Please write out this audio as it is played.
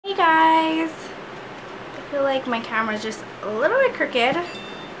like my camera is just a little bit crooked. Sorry,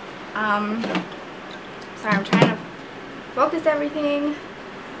 I'm trying to focus everything.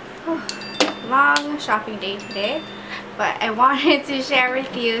 Long shopping day today, but I wanted to share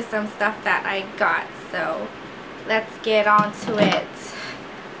with you some stuff that I got, so let's get on to it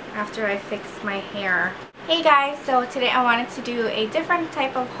after I fix my hair. Hey guys, so today I wanted to do a different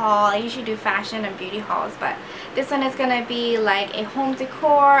type of haul. I usually do fashion and beauty hauls, but this one is gonna be like a home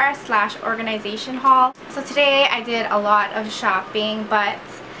decor / organization haul. So today I did a lot of shopping, but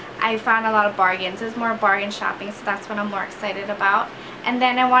I found a lot of bargains. It's more bargain shopping, so that's what I'm more excited about. And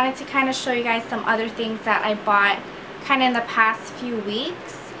then I wanted to kind of show you guys some other things that I bought kind of in the past few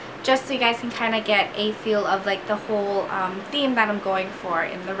weeks, just so you guys can kind of get a feel of like the whole theme that I'm going for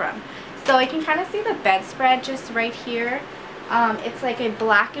in the room. So you can kind of see the bedspread just right here. It's like a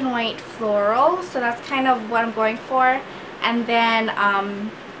black and white floral, so that's kind of what I'm going for. And then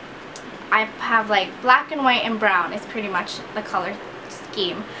I have like black and white and brown is pretty much the color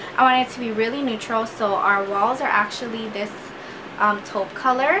scheme. I want it to be really neutral, so our walls are actually this taupe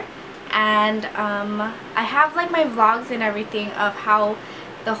color. And I have like my vlogs and everything of how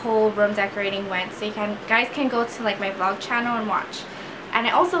the whole room decorating went, so you guys can go to like my vlog channel and watch. And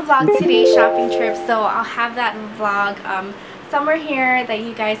I also vlogged today's shopping trip, so I'll have that vlog somewhere here that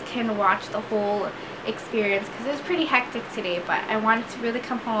you guys can watch the whole experience, because it was pretty hectic today, but I wanted to really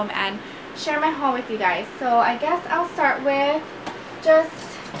come home and share my haul with you guys. So I guess I'll start with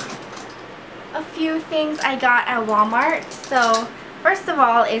just a few things I got at Walmart. So first of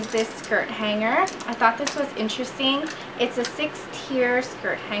all is this skirt hanger. I thought this was interesting. It's a 6-tier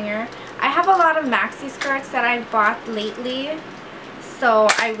skirt hanger. I have a lot of maxi skirts that I've bought lately, so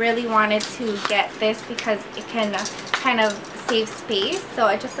I really wanted to get this because it can kind of save space. So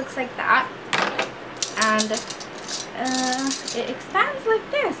it just looks like that, and it expands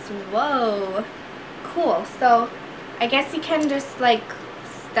like this. Whoa, cool. So I guess you can just like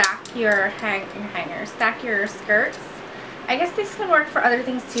stack your hanger, stack your skirts. I guess this can work for other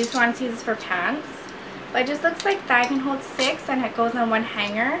things too if you want to use this for pants. But it just looks like that. You can hold 6 and it goes on one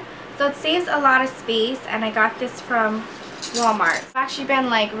hanger. So it saves a lot of space, and I got this from Walmart. I've actually been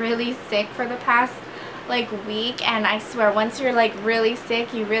like really sick for the past like week, and I swear once you're like really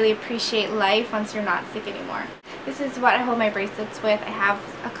sick, you really appreciate life once you're not sick anymore. This is what I hold my bracelets with. I have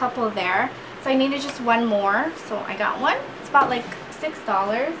a couple there. So I needed just one more, so I got one. It's about like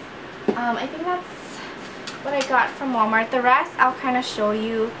 $6. I think that's what I got from Walmart. The rest I'll kind of show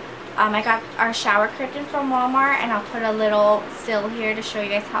you. I got our shower curtain from Walmart, and I'll put a little sill here to show you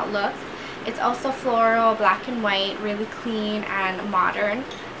guys how it looks. It's also floral, black and white, really clean and modern.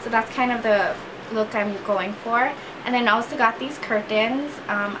 So that's kind of the look I'm going for. And then I also got these curtains.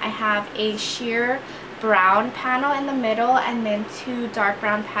 I have a sheer brown panel in the middle and then 2 dark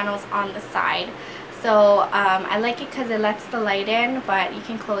brown panels on the side. So I like it because it lets the light in, but you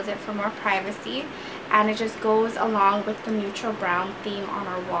can close it for more privacy. And it just goes along with the neutral brown theme on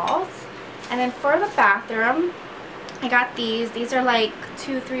our walls. And then for the bathroom, I got these. These are like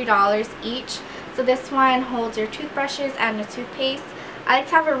 $2–3 each. So this one holds your toothbrushes and the toothpaste. I like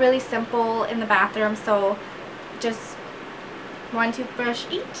to have it really simple in the bathroom, so just 1 toothbrush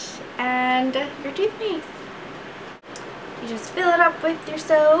each and your toothpaste. You just fill it up with your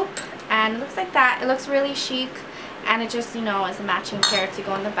soap, and it looks like that. It looks really chic, and it just, you know, is a matching pair to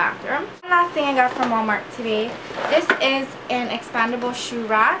go in the bathroom. One last thing I got from Walmart today. This is an expandable shoe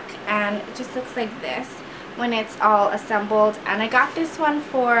rack, and it just looks like this when it's all assembled. And I got this one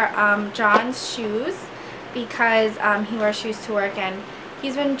for John's shoes because he wears shoes to work, and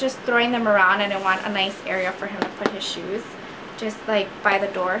he's been just throwing them around, and I want a nice area for him to put his shoes, just like by the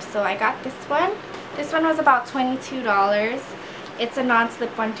door. So I got this one. This one was about $22. It's a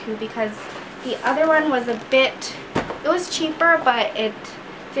non-slip one too, because the other one was a bit, it was cheaper, but it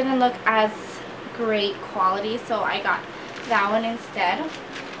didn't look as great quality, so I got that one instead.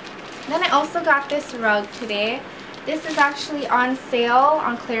 Then I also got this rug today. This is actually on sale,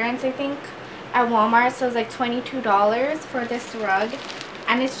 on clearance I think, at Walmart. So it's like $22 for this rug.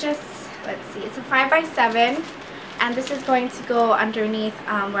 And it's just, let's see, it's a 5x7. And this is going to go underneath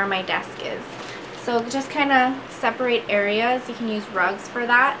where my desk is. So just kind of separate areas. You can use rugs for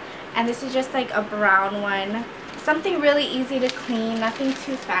that. And this is just like a brown one. Something really easy to clean, nothing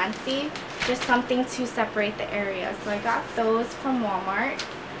too fancy. Just something to separate the areas. So I got those from Walmart.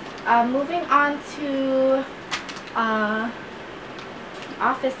 Moving on to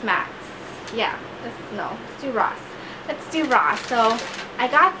Office Max. Yeah, let's do Ross. Let's do Ross. So I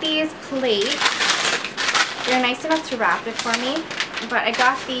got these plates. They're nice enough to wrap it for me. But I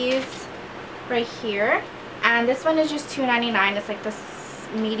got these right here. And this one is just $2.99. It's like this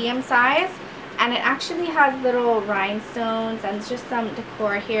medium size. and it actually has little rhinestones and just some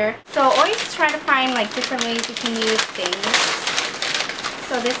decor here. So always try to find like different ways you can use things.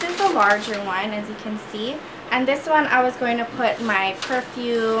 So this is the larger one, as you can see, and this one I was going to put my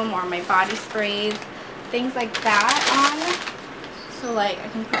perfume or my body sprays, things like that on. So like I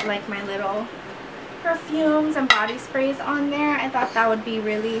can put like my little perfumes and body sprays on there. I thought that would be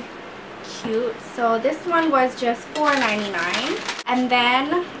really cute. So this one was just $4.99. And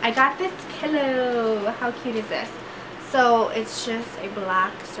then I got this pillow. How cute is this? So it's just a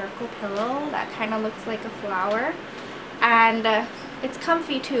black circle pillow that kind of looks like a flower, and it's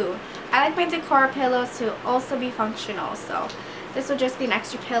comfy too. I like my Decor pillows to also be functional, so this will just be an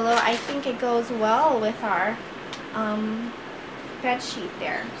extra pillow. I think it goes well with our bed sheet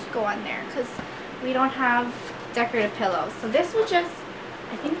there to go on there, because we don't have decorative pillows. So this will just,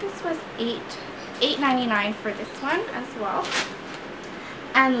 I think this was $8.99 for this one as well.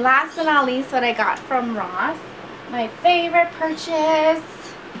 And last but not least, what I got from Ross, my favorite purchase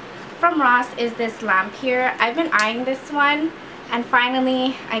from Ross is this lamp here. I've been eyeing this one and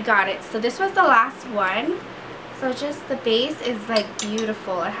finally I got it. So this was the last one. So just the base is like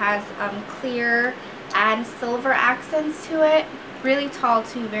beautiful. It has clear and silver accents to it. Really tall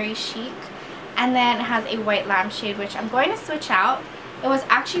too, very chic. And then it has a white lampshade, which I'm going to switch out. It was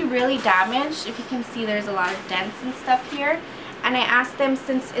actually really damaged. If you can see, there's a lot of dents and stuff here. And I asked them,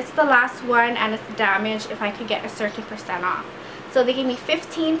 since it's the last one and it's damaged, if I could get a certain percent off. So they gave me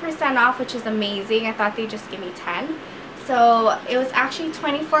 15% off, which is amazing. I thought they'd just give me 10. So it was actually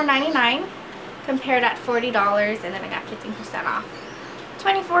 $24.99 compared at $40, and then I got 15% off.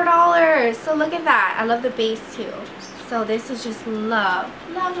 $24. So look at that. I love the base too. So this is just love,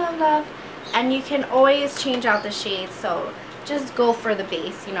 love, love, love. And you can always change out the shades, so just go for the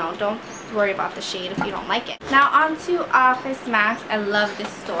base, you know, don't worry about the shade if you don't like it. Now on to Office Max. I love this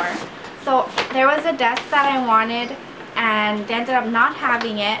store. So there was a desk that I wanted and they ended up not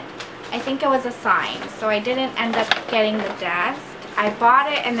having it. I think it was a sign, so I didn't end up getting the desk. I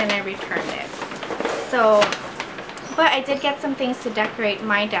bought it and then I returned it. So, but I did get some things to decorate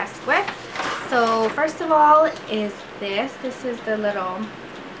my desk with. So first of all is this. This is the little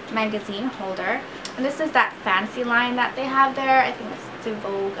magazine holder, and this is that fancy line that they have there. I think it's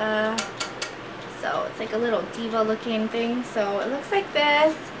Divoga. So it's like a little diva looking thing. So it looks like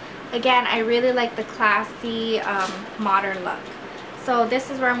this. Again, I really like the classy modern look. So this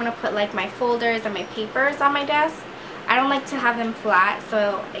is where I'm going to put like my folders and my papers on my desk. I don't like to have them flat,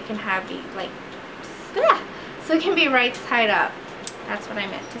 so it can have be like, so it can be right side up. That's what I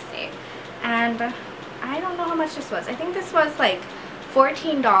meant to say. And I don't know how much this was. I think this was like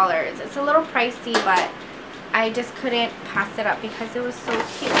 $14. It's a little pricey, but I just couldn't pass it up because it was so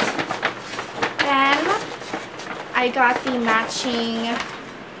cute. Then I got the matching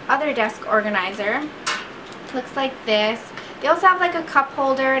other desk organizer. Looks like this. They also have like a cup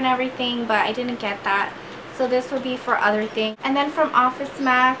holder and everything, but I didn't get that. So this would be for other things. And then from Office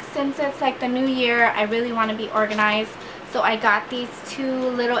Max, since it's like the new year, I really want to be organized. So I got these two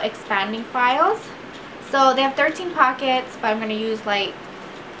little expanding files. So they have 13 pockets, but I'm going to use like,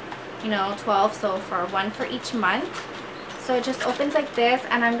 you know, 12. So for one for each month. So it just opens like this,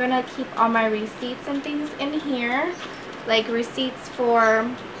 and I'm going to keep all my receipts and things in here. Like receipts for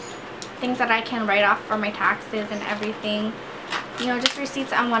things that I can write off for my taxes and everything. You know, just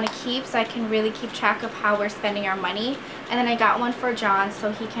receipts I want to keep so I can really keep track of how we're spending our money. And then I got one for John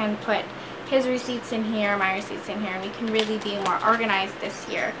so he can put his receipts in here, my receipts in here, and we can really be more organized this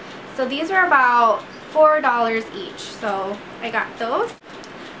year. So these are about $4 each, so I got those.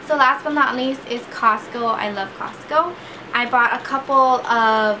 So last but not least is Costco. I love Costco. I bought a couple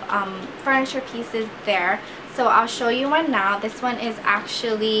of furniture pieces there, so I'll show you one now. This one is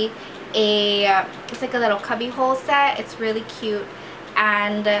actually it's like a little cubby hole set. It's really cute,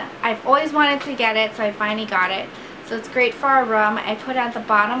 and I've always wanted to get it, so I finally got it. So it's great for our room. I put it at the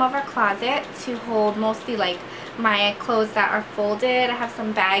bottom of our closet to hold mostly like my clothes that are folded. I have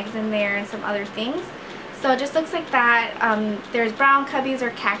some bags in there and some other things. So it just looks like that. There's brown cubbies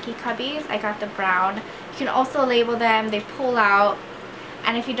or khaki cubbies. I got the brown. You can also label them. They pull out.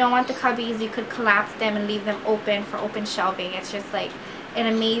 And if you don't want the cubbies, you could collapse them and leave them open for open shelving. It's just like an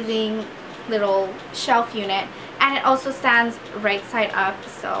amazing little shelf unit. And it also stands right side up.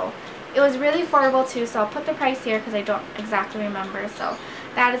 So it was really affordable too. So I'll put the price here because I don't exactly remember. So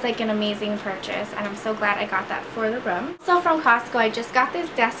that is like an amazing purchase, and I'm so glad I got that for the room. So from Costco, I just got this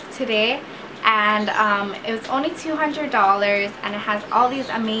desk today, and it was only $200, and it has all these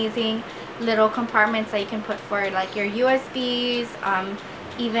amazing little compartments that you can put for like your USBs,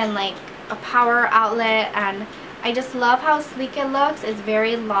 even like a power outlet, and I just love how sleek it looks. It's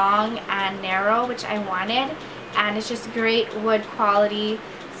very long and narrow, which I wanted, and it's just great wood quality.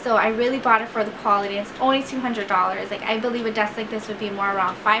 So I really bought it for the quality. It's only $200. Like, I believe a desk like this would be more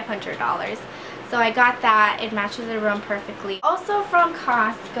around $500. So I got that. It matches the room perfectly. Also from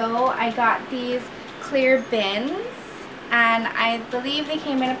Costco, I got these clear bins, and I believe they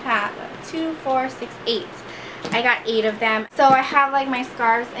came in a pack of 2, 4, 6, 8. I got 8 of them. So I have like my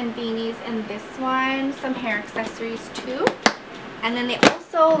scarves and beanies in this one, some hair accessories too. And then they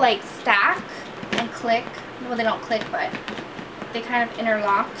also like stack and click. Well, they don't click, but they kind of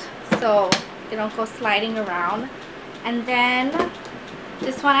interlock so they don't go sliding around. And then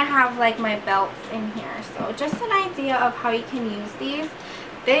this one I have like my belts in here. So just an idea of how you can use these.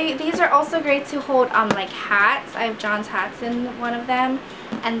 These are also great to hold like hats. I have John's hats in one of them.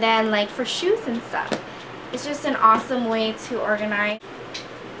 And then like for shoes and stuff. It's just an awesome way to organize.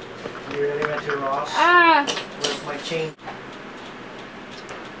 You really went to Ross? Where's my chain?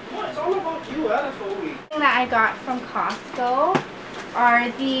 Well, it's all about you, that's what we... The thing that I got from Costco are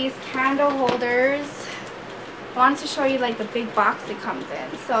these candle holders. I wanted to show you like the big box it comes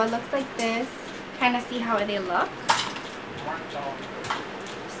in. So it looks like this. Kind of see how they look.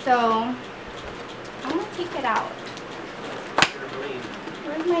 So I'm gonna take it out.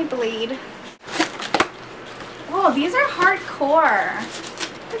 Where's my blade? Oh, these are hardcore.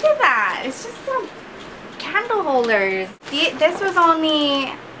 Look at that. It's just some candle holders. This was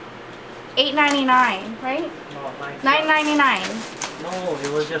only $8.99, right? No, $9.99. No,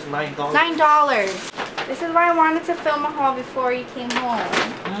 it was just $9. $9. This is why I wanted to film a haul before you came home.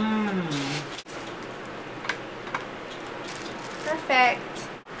 Perfect.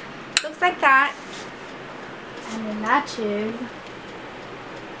 Looks like that. And it matches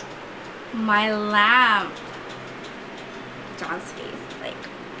my lamp. John's face. Like,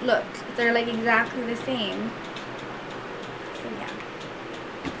 look, they're like exactly the same. So yeah.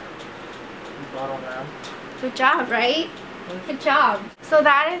 Good job, right? Good job. So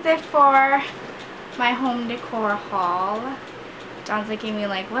that is it for my home decor haul. John's looking at me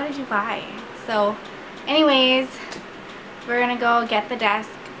like, what did you buy? So anyways, we're gonna go get the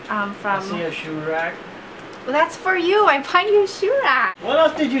desk from... I see a shoe rack. Well, that's for you. I bought you a shoe rack. What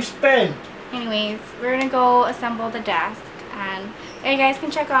else did you spend? Anyways, we're gonna go assemble the desk, and you guys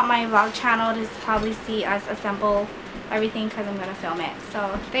can check out my vlog channel to probably see us assemble everything because I'm gonna film it.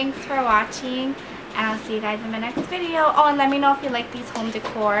 So thanks for watching, and I'll see you guys in my next video. Oh, and let me know if you like these home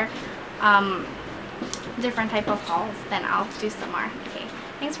decor different type of hauls, then I'll do some more. Okay,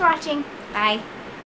 thanks for watching. Bye.